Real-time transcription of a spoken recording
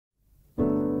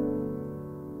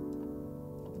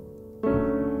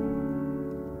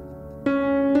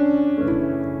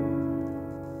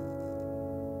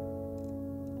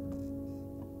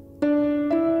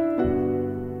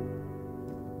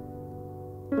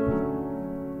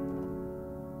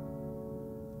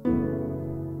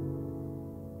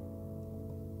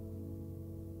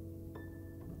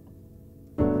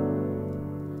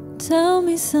Tell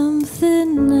me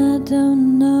something I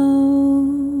don't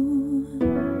know.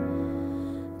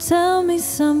 Tell me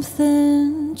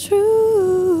something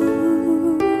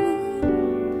true.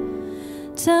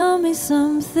 Tell me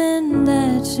something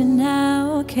that you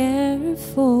now care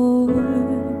for.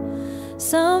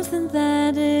 Something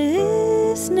that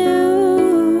is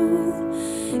new.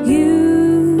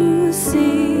 You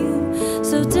seem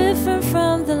so different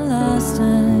from the last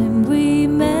time we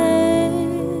met.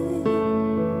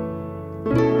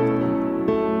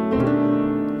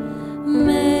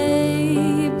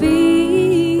 Maybe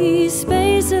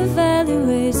space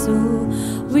evaluates all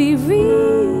we regret.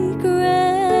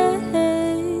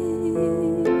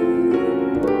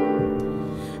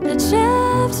 A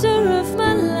chapter of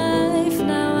my life,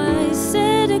 now I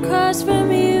sit across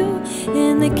from you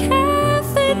in the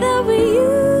cafe that we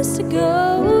used to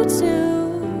go to.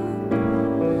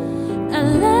 A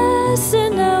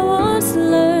lesson I once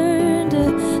learned,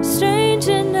 a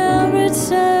stranger now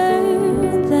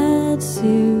return. That's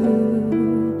you.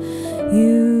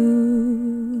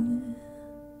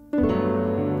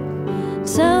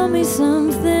 Tell me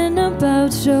something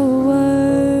about your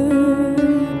work.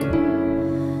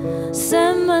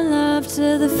 Send my love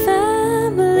to the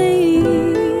family.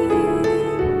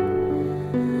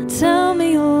 Tell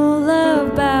me all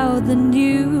about the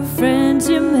new friends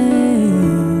you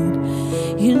made.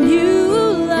 Your new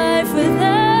life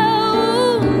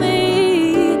without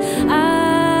me.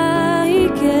 I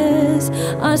guess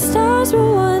our stars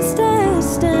were once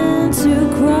destined to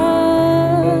cross.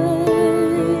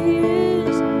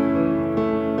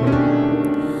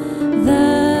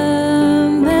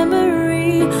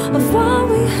 Of what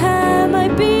we had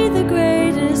might be the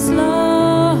greatest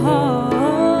loss.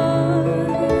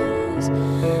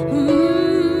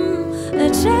 A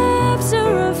chapter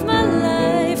of my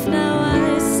life, now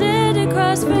I sit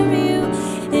across from you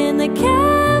in the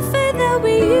cafe that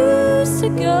we used to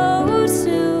go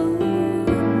to.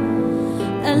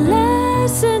 A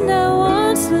lesson I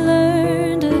once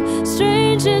learned, a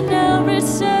stranger now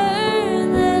returns.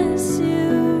 That's you.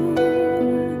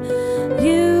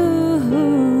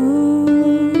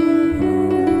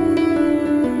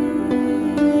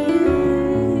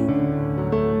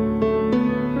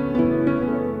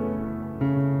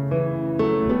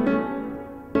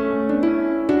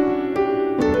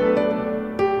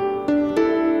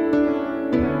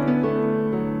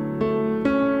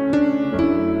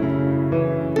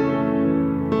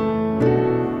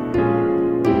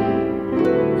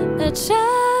 A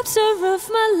chapter of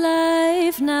my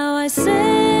life, now I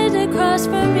sit across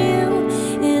from you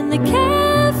in the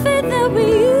cafe that we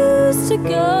used to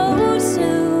go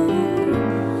to.